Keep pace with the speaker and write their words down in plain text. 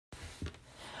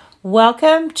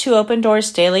Welcome to Open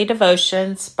Doors Daily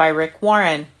Devotions by Rick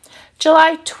Warren.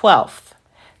 July 12th.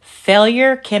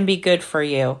 Failure can be good for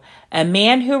you. A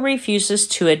man who refuses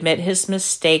to admit his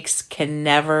mistakes can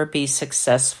never be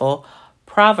successful.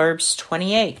 Proverbs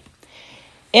 28.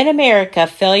 In America,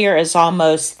 failure is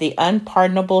almost the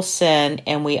unpardonable sin,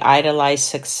 and we idolize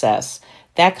success.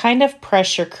 That kind of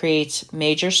pressure creates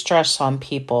major stress on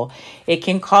people. It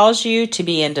can cause you to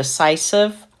be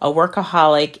indecisive, a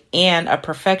workaholic, and a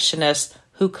perfectionist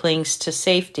who clings to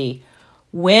safety.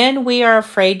 When we are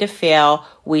afraid to fail,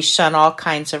 we shun all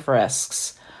kinds of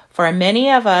risks. For many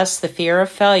of us, the fear of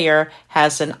failure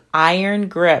has an iron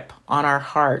grip on our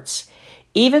hearts.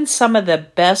 Even some of the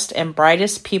best and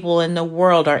brightest people in the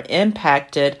world are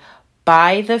impacted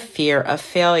by the fear of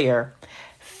failure.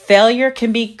 Failure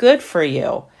can be good for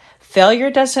you.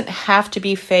 Failure doesn't have to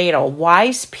be fatal.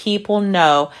 Wise people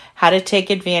know how to take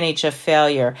advantage of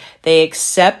failure. They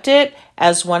accept it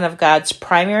as one of God's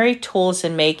primary tools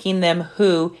in making them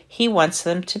who He wants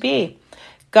them to be.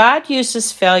 God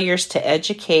uses failures to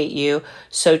educate you,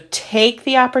 so take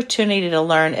the opportunity to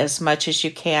learn as much as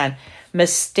you can.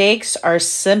 Mistakes are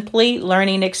simply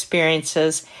learning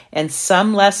experiences, and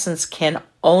some lessons can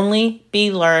only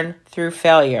be learned through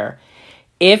failure.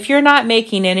 If you're not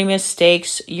making any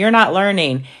mistakes, you're not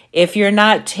learning. If you're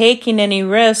not taking any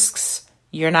risks,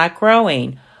 you're not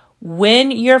growing.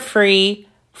 When you're free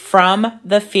from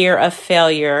the fear of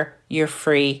failure, you're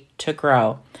free to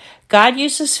grow. God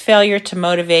uses failure to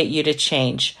motivate you to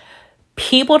change.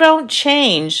 People don't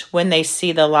change when they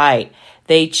see the light.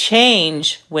 They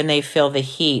change when they feel the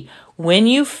heat. When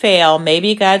you fail,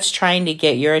 maybe God's trying to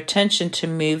get your attention to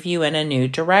move you in a new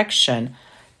direction.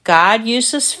 God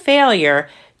uses failure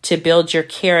to build your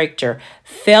character.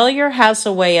 Failure has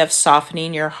a way of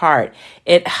softening your heart.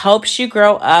 It helps you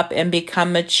grow up and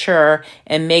become mature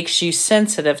and makes you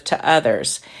sensitive to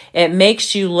others. It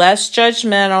makes you less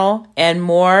judgmental and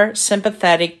more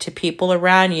sympathetic to people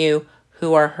around you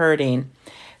who are hurting.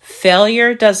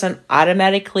 Failure doesn't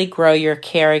automatically grow your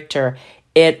character.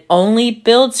 It only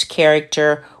builds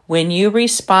character when you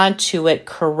respond to it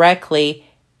correctly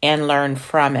and learn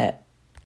from it.